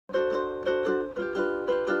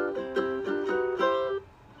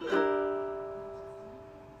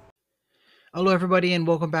Hello, everybody, and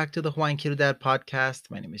welcome back to the Hawaiian Keto Dad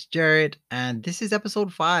podcast. My name is Jared, and this is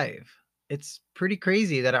episode 5. It's pretty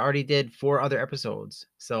crazy that I already did 4 other episodes.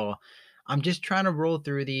 So I'm just trying to roll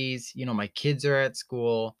through these. My kids are at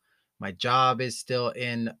school, my job is still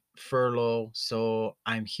in furlough. So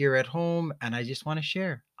I'm here at home, and I just want to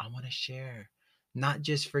share. I want to share, not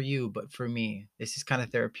just for you, but for me. This is kind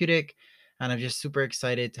of therapeutic, and I'm just super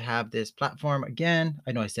excited to have this platform again.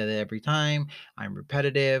 I know I say that every time, I'm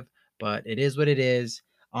repetitive, but it is what it is.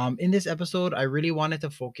 In this episode, I really wanted to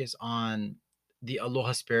focus on the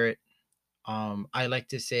Aloha spirit. I like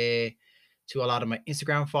to say to a lot of my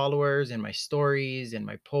Instagram followers and my stories and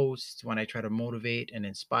my posts when I try to motivate and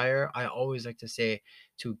inspire, I always like to say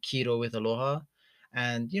to Keto with Aloha.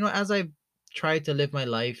 And as I try to live my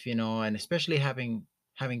life, and especially having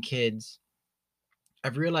kids,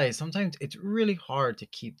 I've realized sometimes it's really hard to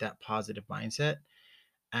keep that positive mindset.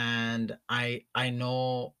 And I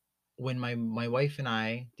know when my wife and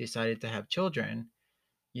I decided to have children,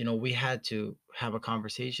 we had to have a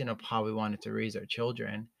conversation of how we wanted to raise our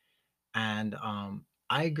children. And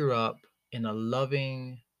I grew up in a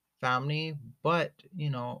loving family, but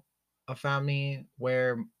a family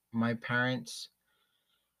where my parents,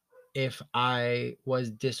 if I was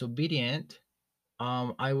disobedient,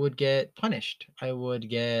 I would get punished, I would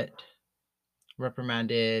get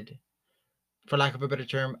reprimanded. For lack of a better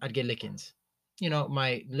term, I'd get lickings.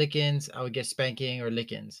 My lickings, I would get spanking or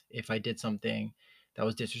lickings if I did something that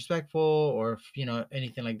was disrespectful, or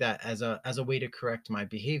anything like that, as a way to correct my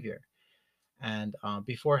behavior. And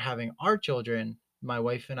before having our children, my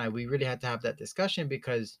wife and I, we really had to have that discussion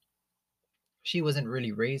because she wasn't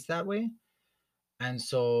really raised that way. And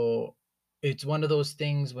so it's one of those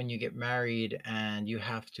things when you get married and you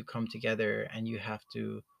have to come together and you have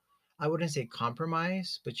to, I wouldn't say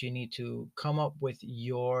compromise, but you need to come up with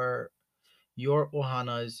your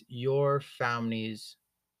ohana's, your family's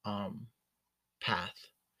um path.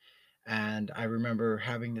 And I remember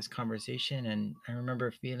having this conversation, and I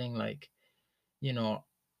remember feeling like, you know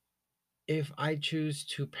if I choose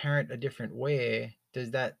to parent a different way,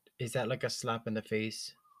 is that like a slap in the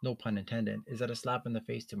face? No pun intended. Is that a slap in the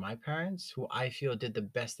face to my parents, who I feel did the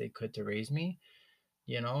best they could to raise me?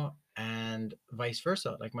 And vice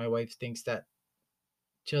versa. Like, my wife thinks that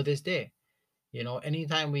till this day,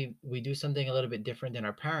 anytime we do something a little bit different than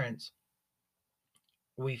our parents,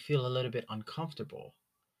 we feel a little bit uncomfortable,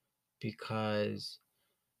 because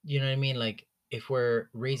you know what I mean? Like, if we're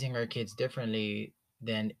raising our kids differently,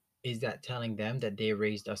 then is that telling them that they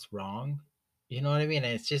raised us wrong? You know what I mean?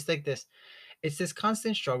 And it's just like this, it's this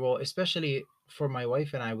constant struggle, especially for my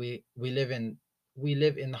wife and I. We live in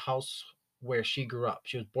the house where she grew up.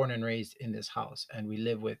 She was born and raised in this house, and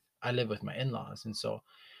I live with my in-laws. And so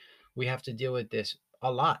we have to deal with this a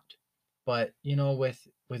lot. But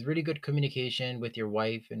with really good communication with your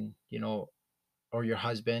wife, and or your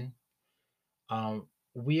husband, um,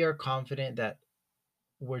 we are confident that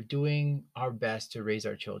we're doing our best to raise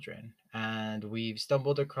our children. And we've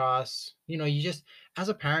stumbled across, you just, as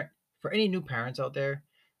a parent, for any new parents out there,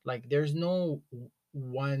 like, there's no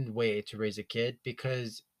one way to raise a kid,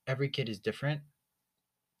 because every kid is different.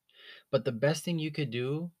 But the best thing you could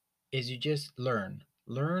do is you just learn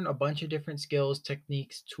a bunch of different skills,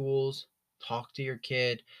 techniques, tools. Talk to your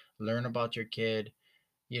kid, learn about your kid.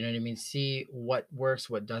 You know what I mean? See what works,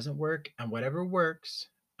 what doesn't work, and whatever works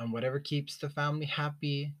and whatever keeps the family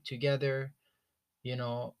happy together, you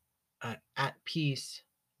know, at peace,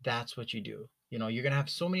 that's what you do. You're going to have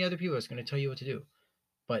so many other people that's going to tell you what to do,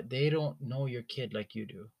 but they don't know your kid like you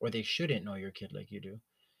do, or they shouldn't know your kid like you do.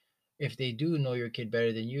 If they do know your kid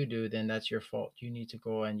better than you do, then that's your fault. You need to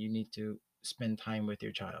go and you need to spend time with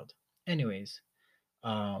your child. Anyways,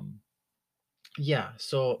 um, yeah,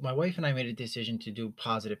 so my wife and I made a decision to do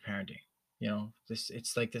positive parenting.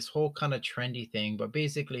 It's like this whole kind of trendy thing, but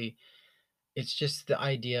basically it's just the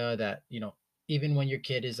idea that, even when your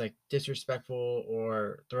kid is like disrespectful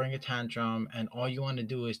or throwing a tantrum, and all you want to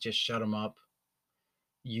do is just shut them up,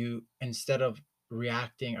 you, instead of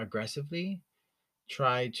reacting aggressively,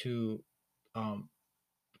 try to um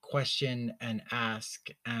question and ask,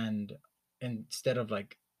 and instead of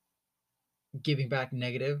like giving back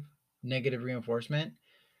negative reinforcement,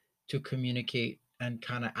 to communicate and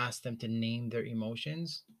kind of ask them to name their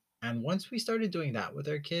emotions. And once we started doing that with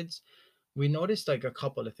our kids, we noticed like a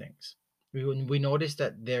couple of things. We noticed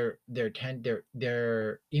that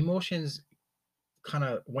their emotions kind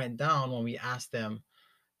of went down when we asked them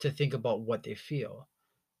to think about what they feel,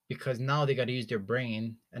 because now they got to use their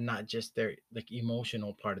brain, and not just their like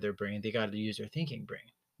emotional part of their brain. They got to use their thinking brain.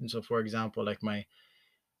 And so, for example, like my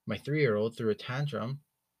 3-year-old threw a tantrum,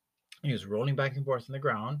 He was rolling back and forth on the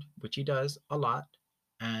ground, which he does a lot.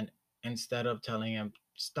 And instead of telling him,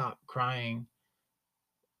 stop crying,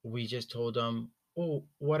 we just told him, oh,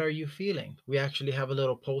 what are you feeling? We actually have a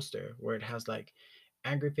little poster where it has like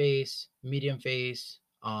angry face, medium face,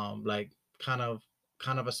 like kind of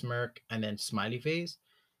kind of a smirk, and then smiley face.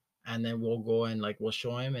 And then we'll go and like we'll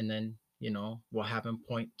show him, and then we'll have him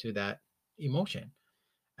point to that emotion.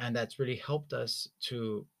 And that's really helped us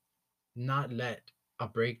to not let a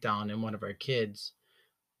breakdown in one of our kids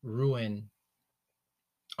ruin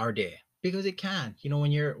our day, because it can.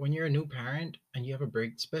 When you're a new parent and you have a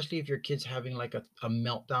break, especially if your kid's having like a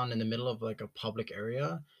meltdown in the middle of like a public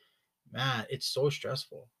area, man, it's so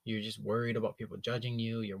stressful. You're just worried about people judging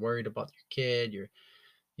you, you're worried about your kid,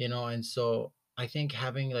 and so I think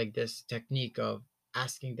having like this technique of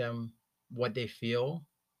asking them what they feel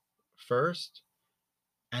first,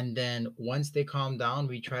 and then once they calm down,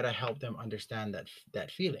 we try to help them understand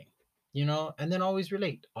that feeling, and then always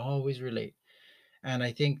relate. And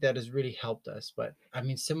I think that has really helped us. But I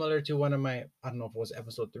mean, similar to one of my, I don't know if it was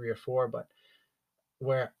episode 3 or 4, but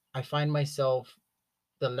where I find myself,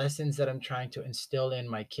 the lessons that I'm trying to instill in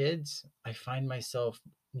my kids, I find myself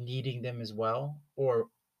needing them as well, or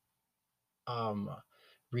um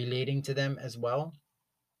relating to them as well.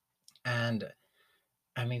 And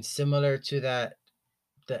I mean, similar to that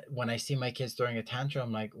when I see my kids throwing a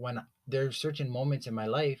tantrum, like when there are certain moments in my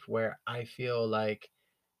life where I feel like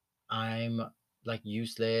I'm like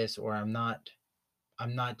useless, or I'm not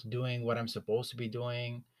doing what I'm supposed to be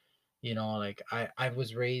doing. Like I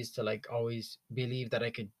was raised to like always believe that I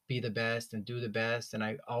could be the best and do the best, and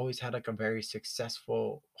I always had like a very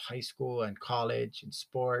successful high school and college and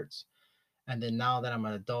sports. And then now that I'm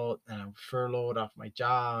an adult and I'm furloughed off my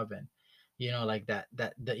job, and like that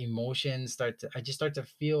the emotions start to, I just start to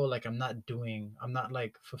feel like I'm not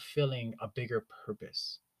like fulfilling a bigger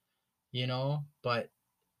purpose. But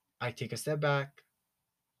I take a step back,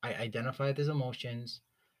 I identify these emotions,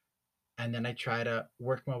 and then I try to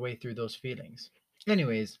work my way through those feelings.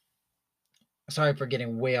 Anyways, sorry for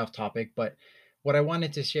getting way off topic, but what I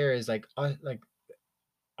wanted to share is like,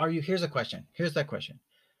 are you, here's a question. Here's that question.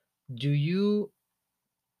 Do you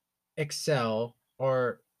excel,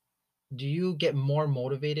 or do you get more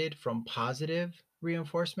motivated from positive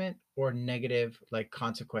reinforcement or negative, like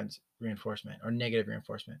consequence reinforcement or negative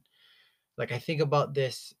reinforcement? Like I think about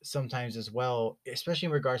this sometimes as well, especially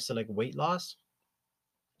in regards to like weight loss.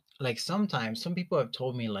 Like sometimes some people have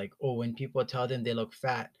told me like, oh, when people tell them they look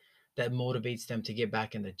fat, that motivates them to get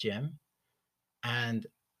back in the gym. And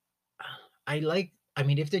I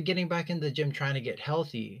mean, if they're getting back in the gym trying to get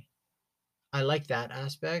healthy, I like that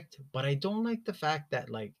aspect, but I don't like the fact that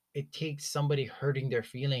like it takes somebody hurting their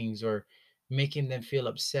feelings or making them feel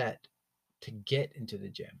upset to get into the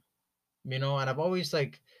gym. And I've always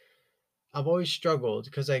struggled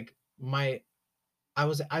because like my I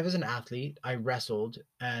was an athlete. I wrestled,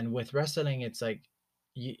 and with wrestling, it's like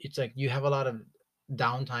you have a lot of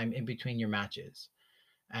downtime in between your matches.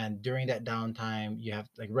 And during that downtime, you have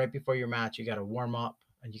like right before your match, you got to warm up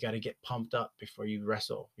and you got to get pumped up before you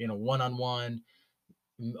wrestle. One on one,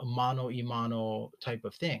 mano y mano type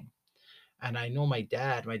of thing. And I know my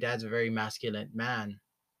dad's a very masculine man,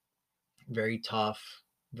 very tough,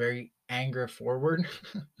 very anger forward.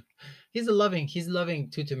 He's a loving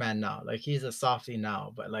tutu man now. Like he's a softy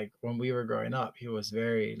now, but like when we were growing up, he was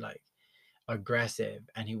very like aggressive,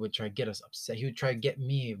 and he would try to get us upset. He would try to get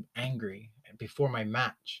me angry before my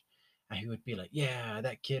match. And he would be like, yeah,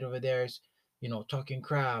 that kid over there is, talking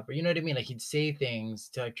crap, or you know what I mean? Like he'd say things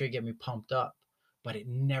to like try to get me pumped up, but it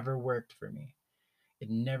never worked for me. It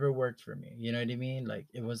never worked for me. You know what I mean? Like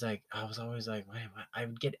it was like I was always like, "Man, I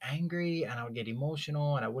would get angry and I would get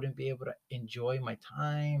emotional, and I wouldn't be able to enjoy my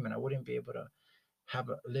time, and I wouldn't be able to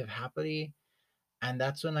live happily." And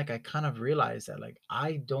that's when like I kind of realized that like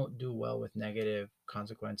I don't do well with negative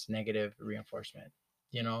consequence, negative reinforcement.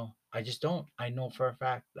 I just don't. I know for a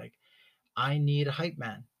fact like I need a hype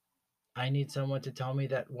man. I need someone to tell me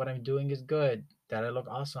that what I'm doing is good, that I look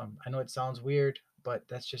awesome. I know it sounds weird, but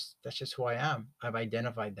that's just who I am. I've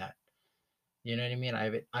identified that. You know what I mean?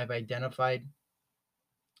 I've identified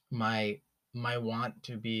my my want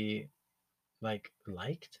to be like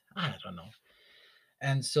liked. I don't know.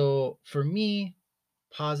 And so for me,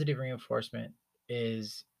 positive reinforcement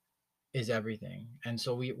is is everything. And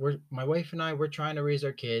so we're my wife and I, we're trying to raise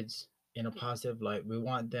our kids in a positive light. We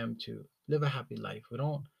want them to live a happy life. We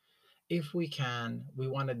don't, if we can, we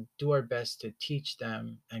want to do our best to teach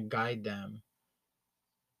them and guide them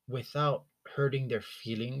without hurting their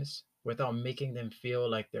feelings, without making them feel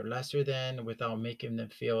like they're lesser than, without making them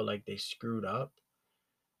feel like they screwed up.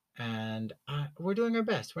 and we're doing our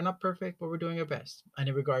best. We're not perfect, but we're doing our best. And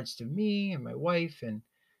in regards to me and my wife,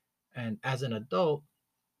 and as an adult,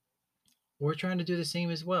 we're trying to do the same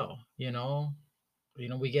as well.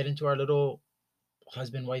 We get into our little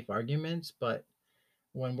husband wife arguments, but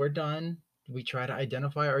when we're done, we try to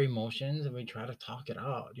identify our emotions and we try to talk it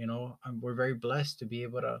out. We're very blessed to be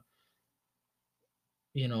able to,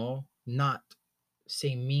 not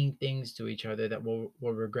say mean things to each other that we'll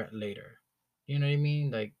regret later. You know what I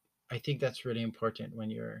mean? Like, I think that's really important when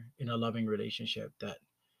you're in a loving relationship, that,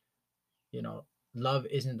 you know, love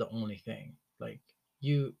isn't the only thing. Like,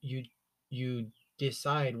 you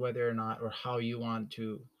decide whether or not or how you want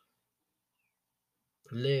to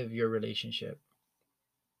live your relationship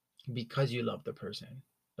because you love the person.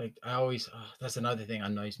 Like, I always, that's another thing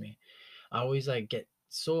annoys me. I always like get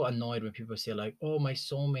so annoyed when people say like, "Oh, my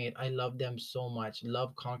soulmate, I love them so much.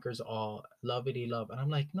 Love conquers all. Lovey love." And I'm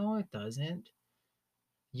like, "No, it doesn't.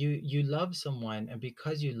 You love someone, and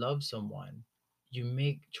because you love someone, you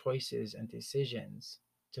make choices and decisions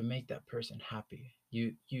to make that person happy.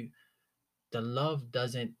 You the love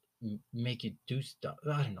doesn't make you do stuff.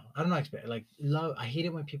 I don't know. I don't know. Expect like love. I hate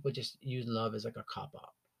it when people just use love as like a cop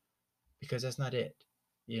out, because that's not it.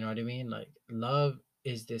 You know what I mean? Like, love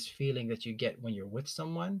is this feeling that you get when you're with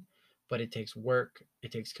someone, but it takes work,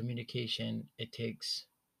 it takes communication, it takes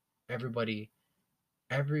everybody,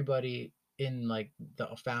 everybody in like the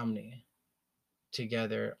family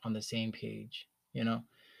together on the same page, you know?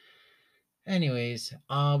 Anyways,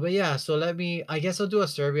 but yeah, so I guess I'll do a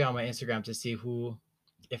survey on my Instagram to see who,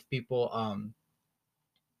 if people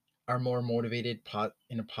are more motivated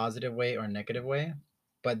in a positive way or negative way.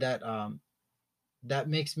 But that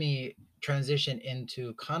makes me transition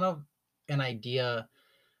into kind of an idea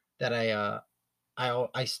that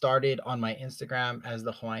I started on my Instagram as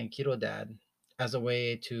the Hawaiian Keto Dad, as a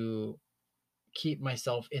way to keep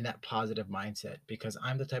myself in that positive mindset, because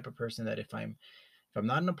I'm the type of person that if I'm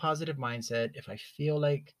not in a positive mindset, if I feel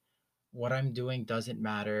like what I'm doing doesn't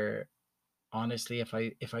matter, honestly, if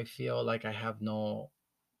I feel like I have no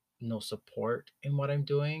support in what I'm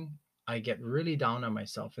doing, I get really down on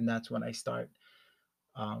myself, and that's when I start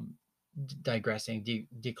um, digressing,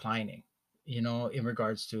 declining, in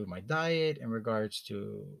regards to my diet, in regards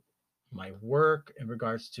to my work, in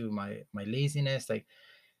regards to my laziness. Like,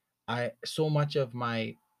 I so much of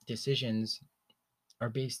my decisions are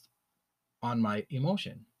based on my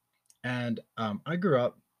emotion. And I grew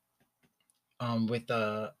up with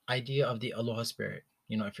the idea of the Aloha spirit.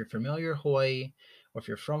 If you're familiar with Hawaii, or if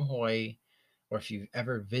you're from Hawaii, or if you've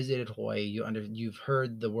ever visited Hawaii, you've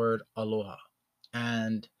heard the word Aloha.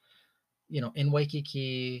 And in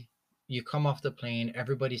Waikiki, you come off the plane,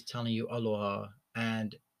 everybody's telling you aloha,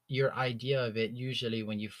 and your idea of it usually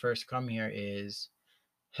when you first come here is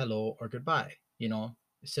hello or goodbye.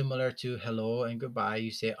 Similar to hello and goodbye,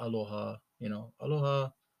 you say aloha, aloha,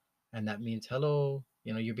 and that means hello.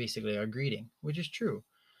 You're basically a greeting, which is true.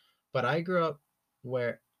 But I grew up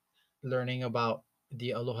where learning about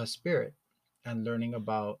the aloha spirit and learning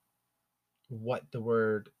about what the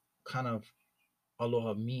word kind of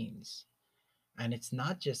aloha means. And it's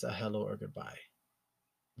not just a hello or goodbye,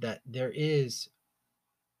 that there is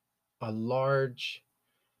a large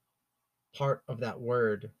part of that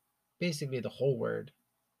word, basically the whole word,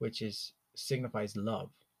 which is signifies love.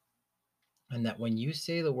 And that when you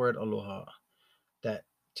say the word aloha, that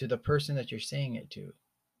to the person that you're saying it to,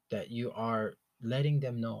 that you are letting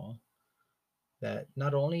them know that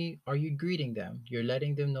not only are you greeting them, you're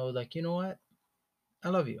letting them know, like, you know what, I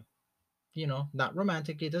love you. Not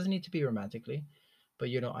romantically, it doesn't need to be romantically, but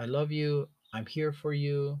I love you, I'm here for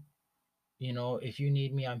you. If you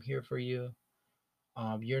need me, I'm here for you.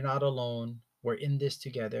 You're not alone. We're in this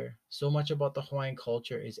together. So much about the Hawaiian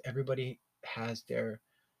culture is everybody has their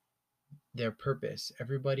purpose.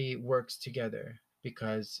 Everybody works together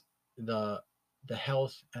because the the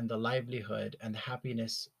health and the livelihood and the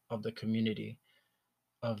happiness of the community,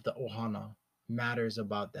 of the ohana, matters.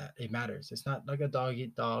 About that, it matters. It's not like a dog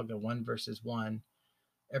eat dog, a one versus one.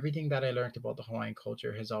 Everything that I learned about the Hawaiian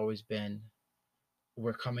culture has always been,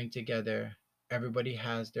 we're coming together. Everybody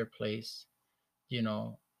has their place, you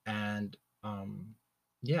know, and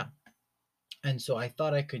yeah. And so I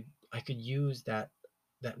thought I could use that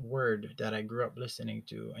word that I grew up listening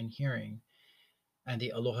to and hearing, and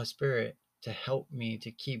the aloha spirit, to help me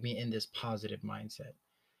to keep me in this positive mindset.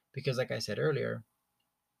 Because like I said earlier,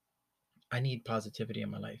 I need positivity in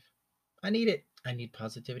my life. I need it. I need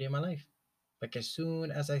positivity in my life. Like, as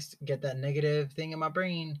soon as I get that negative thing in my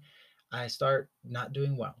brain, I start not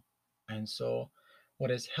doing well. And so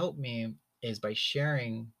what has helped me is by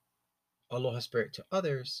sharing aloha spirit to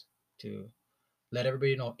others, to let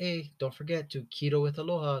everybody know, hey, don't forget to keto with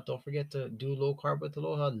Aloha. Don't forget to do low carb with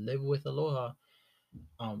Aloha. Live with Aloha.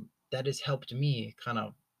 That has helped me kind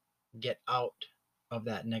of get out of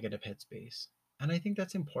that negative headspace. And I think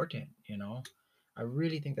that's important, you know. I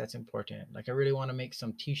really think that's important. Like I really want to make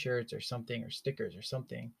some t-shirts or something or stickers or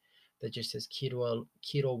something that just says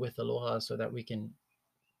keto with Aloha so that we can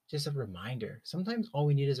just a reminder. Sometimes all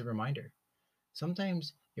we need is a reminder.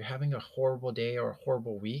 Sometimes you're having a horrible day or a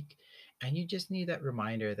horrible week and you just need that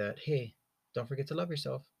reminder that hey, don't forget to love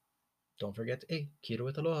yourself. Don't forget to hey, keto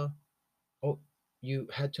with Aloha. Oh, you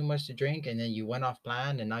had too much to drink and then you went off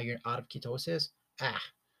plan and now you're out of ketosis. Ah,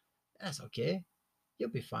 that's okay. You'll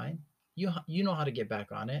be fine. You know how to get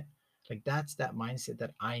back on it. Like that's that mindset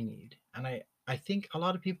that I need. And I think a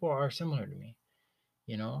lot of people are similar to me.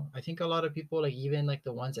 You know, I think a lot of people, like even like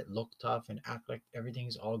the ones that look tough and act like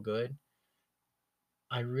everything's all good,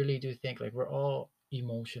 I really do think like we're all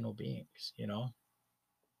emotional beings, you know,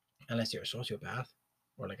 unless you're a sociopath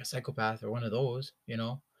or like a psychopath or one of those, you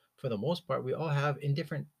know. For the most part, we all have in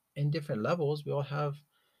different levels, we all have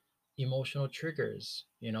emotional triggers,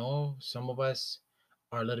 you know. Some of us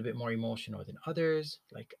are a little bit more emotional than others.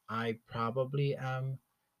 Like I probably am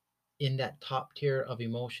in that top tier of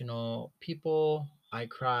emotional people. I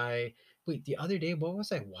cry. Wait, the other day, what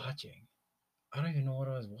was I watching? I don't even know what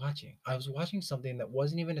I was watching. I was watching something that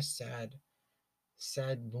wasn't even a sad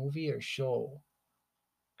movie or show.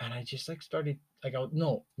 And I just like started like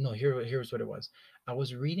no, here's what it was. I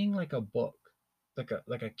was reading like a book,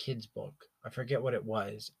 like a kid's book. I forget what it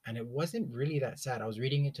was, and it wasn't really that sad. I was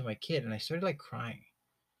reading it to my kid, and I started like crying,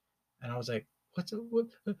 and I was like, what?"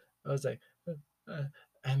 I was like, uh,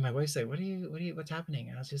 and my wife's like, what's happening?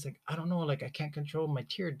 And I was just like, I don't know, like I can't control my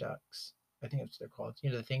tear ducts. I think that's what they're called.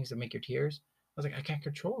 You know, the things that make your tears. I was like, I can't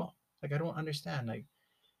control them. Like I don't understand. Like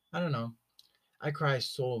I don't know. I cry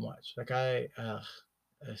so much. Like I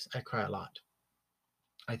cry a lot.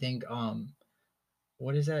 I think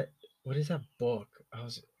what is that book? I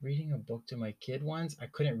was reading a book to my kid once. I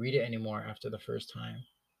couldn't read it anymore after the first time.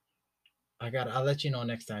 I'll let you know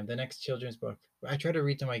next time. The next children's book. I try to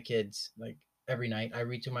read to my kids like every night. I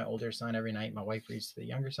read to my older son every night. My wife reads to the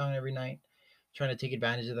younger son every night. Trying to take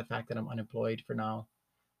advantage of the fact that I'm unemployed for now.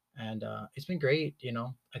 And it's been great, you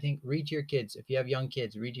know. I think read to your kids. If you have young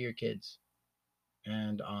kids, read to your kids.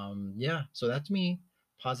 And yeah, so that's me.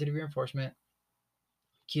 Positive reinforcement,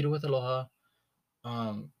 keto with Aloha.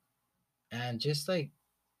 Um, and just like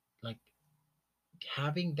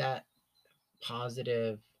having that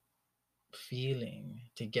positive feeling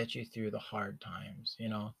to get you through the hard times, you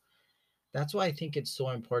know. That's why I think it's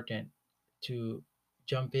so important to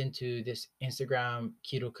jump into this Instagram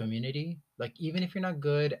keto community. Like even if you're not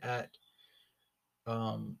good at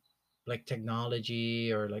um like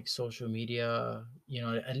technology or like social media, you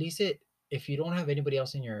know, at least it if you don't have anybody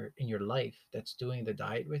else in your life that's doing the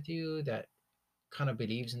diet with you that kind of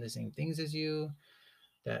believes in the same things as you,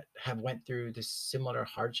 that have went through this similar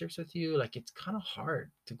hardships with you, like it's kind of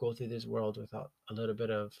hard to go through this world without a little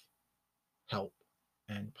bit of help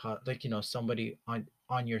and like you know somebody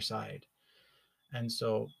on your side. And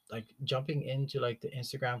so like jumping into like the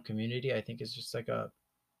Instagram community, I think is just like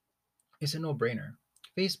it's a no-brainer.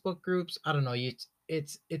 Facebook groups, I don't know,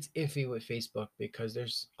 it's iffy with Facebook because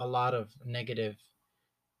there's a lot of negative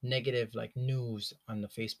like news on the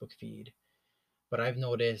Facebook feed. But I've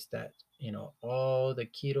noticed that, you know, all the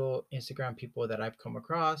keto Instagram people that I've come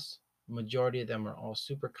across, majority of them are all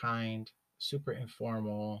super kind, super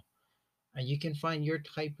informal, and you can find your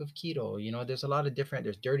type of keto. You know, there's a lot of different.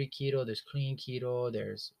 There's dirty keto, there's clean keto,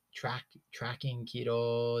 there's tracking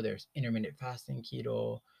keto, there's intermittent fasting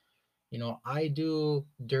keto. You know, I do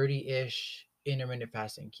dirty-ish intermittent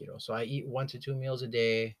fasting keto. So I eat 1 to 2 meals a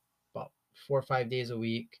day, about 4 or 5 days a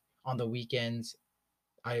week. On the weekends,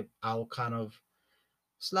 I'll kind of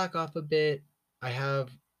slack off a bit. I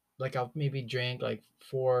have like I'll maybe drink like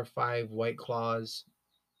 4 or 5 White Claws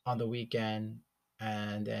on the weekend,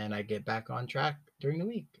 and then I get back on track during the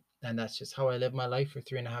week. And that's just how I live my life for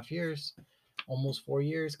 3.5 years, almost 4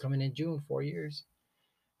 years, coming in June, 4 years.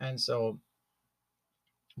 And so,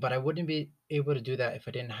 but I wouldn't be able to do that if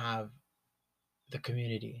I didn't have the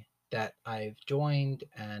community that I've joined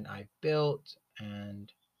and I've built.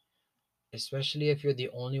 And especially if you're the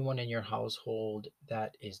only one in your household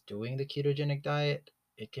that is doing the ketogenic diet,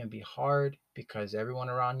 it can be hard because everyone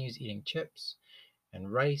around you is eating chips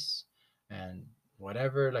and rice and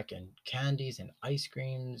whatever, like and candies and ice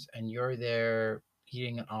creams, and you're there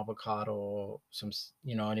eating an avocado,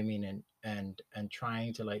 you know what I mean, and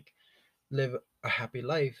trying to like live a happy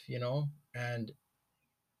life, you know, and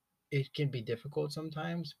it can be difficult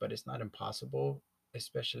sometimes, but it's not impossible,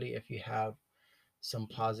 especially if you have some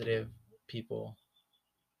positive people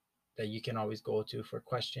that you can always go to for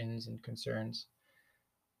questions and concerns.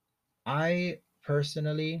 I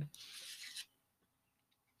personally,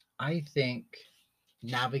 I think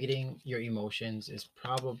navigating your emotions is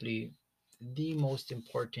probably the most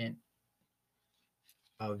important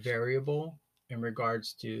variable in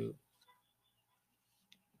regards to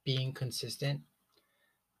being consistent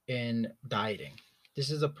in dieting. This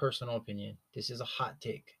is a personal opinion. This is a hot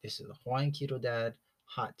take. This is a Hawaiian Keto Dad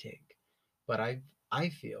hot take. But I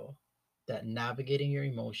feel that navigating your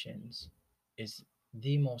emotions is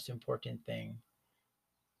the most important thing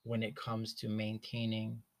when it comes to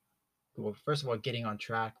maintaining, well, first of all, getting on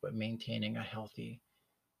track, but maintaining a healthy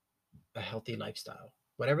lifestyle.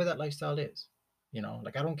 Whatever that lifestyle is.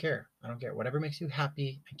 Like I don't care. I don't care. Whatever makes you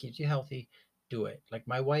happy and keeps you healthy, do it. Like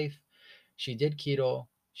my wife, she did keto.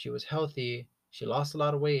 She was healthy. She lost a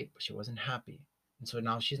lot of weight, but she wasn't happy. And so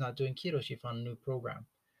now she's not doing keto. She found a new program,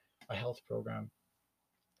 a health program,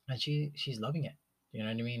 and she's loving it. You know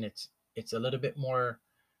what I mean? It's a little bit more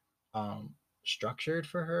um, structured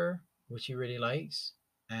for her, which she really likes,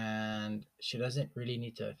 and she doesn't really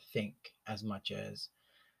need to think as much as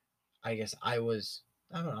I guess I was.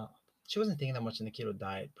 I don't know. She wasn't thinking that much in the keto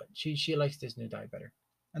diet, but she likes this new diet better,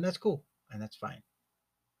 and that's cool, and that's fine.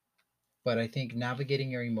 But I think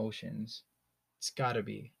navigating your emotions, it's gotta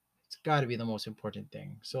be, it's gotta be the most important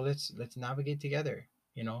thing. So let's navigate together.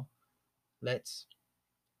 You know, let's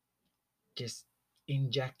just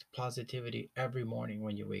inject positivity every morning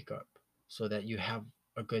when you wake up, so that you have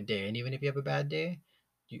a good day. And even if you have a bad day,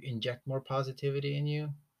 you inject more positivity in you,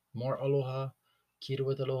 more aloha, keto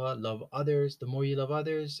with aloha, love others. The more you love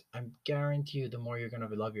others, I guarantee you, the more you're gonna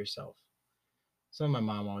love yourself. So my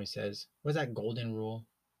mom always says, "What's that golden rule?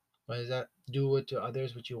 What is that? Do it to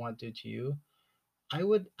others what you want to do to you." I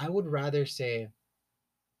would rather say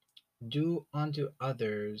do unto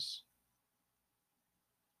others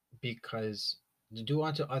because do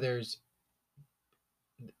unto others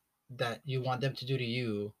that you want them to do to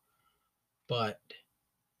you, but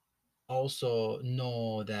also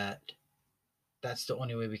know that that's the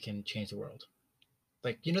only way we can change the world.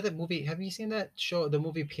 Like that movie. Have you seen that show? The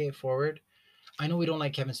movie Pay It Forward. I know we don't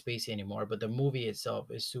like Kevin Spacey anymore, but the movie itself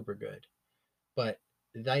is super good. But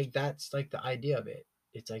like that's like the idea of it.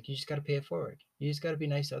 It's like you just gotta pay it forward. You just gotta be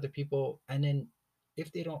nice to other people, and then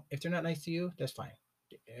if they're not nice to you, that's fine.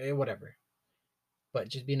 Whatever. But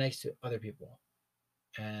just be nice to other people,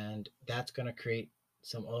 and that's gonna create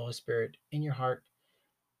some aloha spirit in your heart.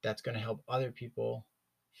 That's gonna help other people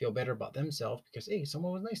feel better about themselves because hey,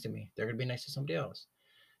 someone was nice to me. They're gonna be nice to somebody else.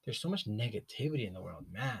 There's so much negativity in the world,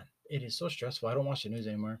 man. It is so stressful. I don't watch the news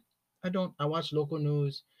anymore. I don't. I watch local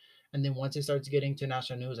news, and then once it starts getting to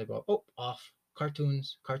national news, I go, oh, off.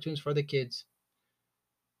 Cartoons for the kids.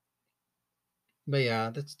 But yeah,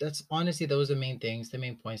 that's honestly those are the main things, the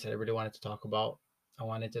main points that I really wanted to talk about. I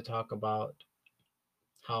wanted to talk about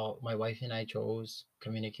how my wife and I chose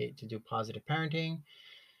communicate to do positive parenting,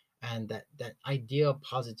 and that idea of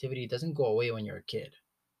positivity doesn't go away when you're a kid.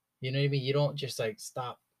 You know what I mean? You don't just like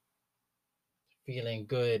stop feeling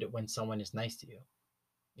good when someone is nice to you.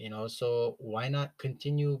 So why not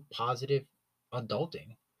continue positive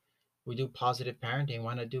adulting? We do positive parenting.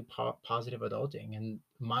 Why not do positive adulting? And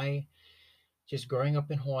my just growing up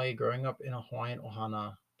in Hawaii, growing up in a Hawaiian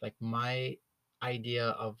ohana, like my idea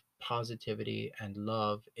of positivity and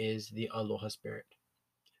love is the aloha spirit.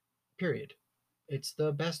 Period. It's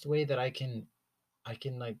the best way that I can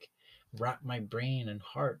like wrap my brain and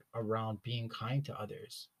heart around being kind to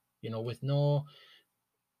others. With no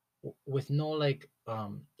like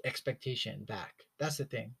expectation back. That's the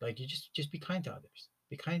thing. Like you just be kind to others.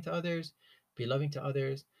 Be kind to others, be loving to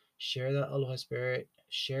others, share that aloha spirit,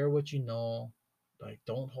 share what you know, like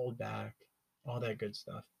don't hold back, all that good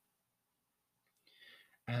stuff.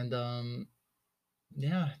 And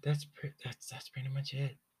yeah, that's pretty much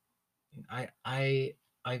it.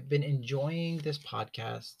 I've been enjoying this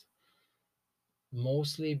podcast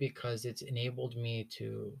mostly because it's enabled me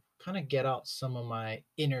to kind of get out some of my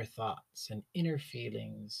inner thoughts and inner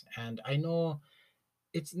feelings. And I know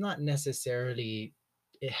it's not necessarily,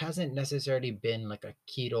 it hasn't necessarily been like a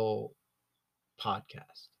keto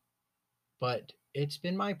podcast, but it's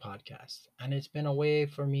been my podcast. And it's been a way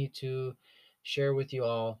for me to share with you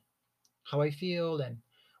all how I feel and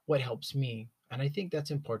what helps me. And I think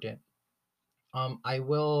that's important.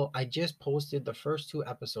 I just posted the first two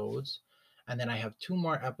episodes, and then I have two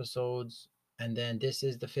more episodes, and then this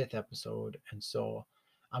is the fifth episode. And so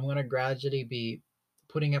I'm gonna gradually be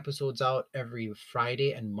putting episodes out every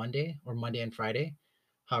Friday and Monday, or Monday and Friday.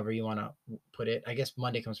 however you want to put it. I guess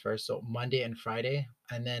Monday comes first, so Monday and Friday,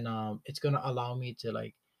 and then it's gonna allow me to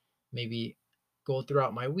like maybe go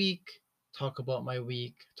throughout my week, talk about my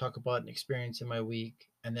week, talk about an experience in my week,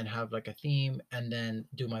 and then have like a theme, and then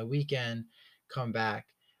do my weekend, come back,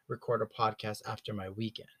 record a podcast after my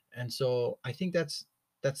weekend. And so I think that's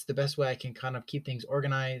the best way I can kind of keep things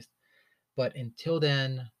organized. But until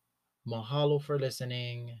then, mahalo for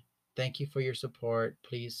listening. Thank you for your support.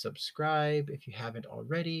 Please subscribe if you haven't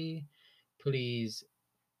already. Please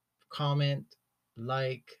comment,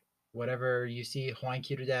 like, whatever you see Hawaiian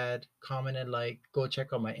Keto Dad, comment and like. Go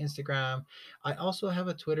check out my Instagram. I also have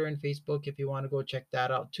a Twitter and Facebook if you want to go check that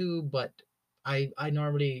out too. But I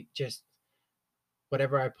normally just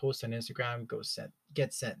whatever I post on Instagram goes sent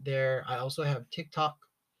gets sent there. I also have TikTok.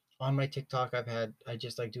 On my TikTok, I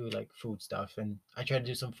just like do like food stuff and I try to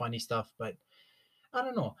do some funny stuff, but I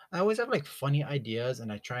don't know. I always have like funny ideas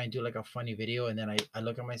and I try and do like a funny video and then I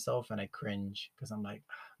look at myself and I cringe because I'm like,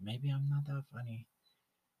 "Ah, maybe I'm not that funny."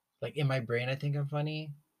 Like in my brain, I think I'm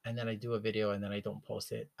funny. And then I do a video and then I don't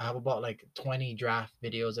post it. I have about like 20 draft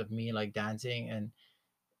videos of me like dancing and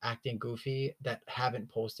acting goofy that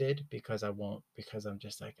haven't posted because I won't, because I'm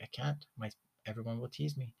just like, I can't. Everyone will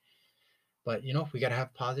tease me. But we got to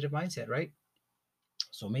have positive mindset, right?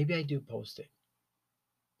 So maybe I do post it.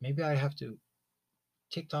 Maybe I have to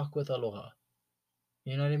TikTok with Aloha.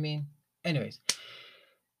 You know what I mean? Anyways,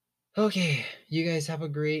 okay, you guys have a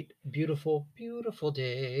great, beautiful, beautiful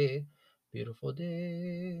day. Beautiful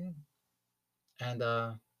day. And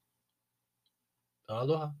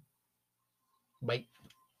aloha. Bye.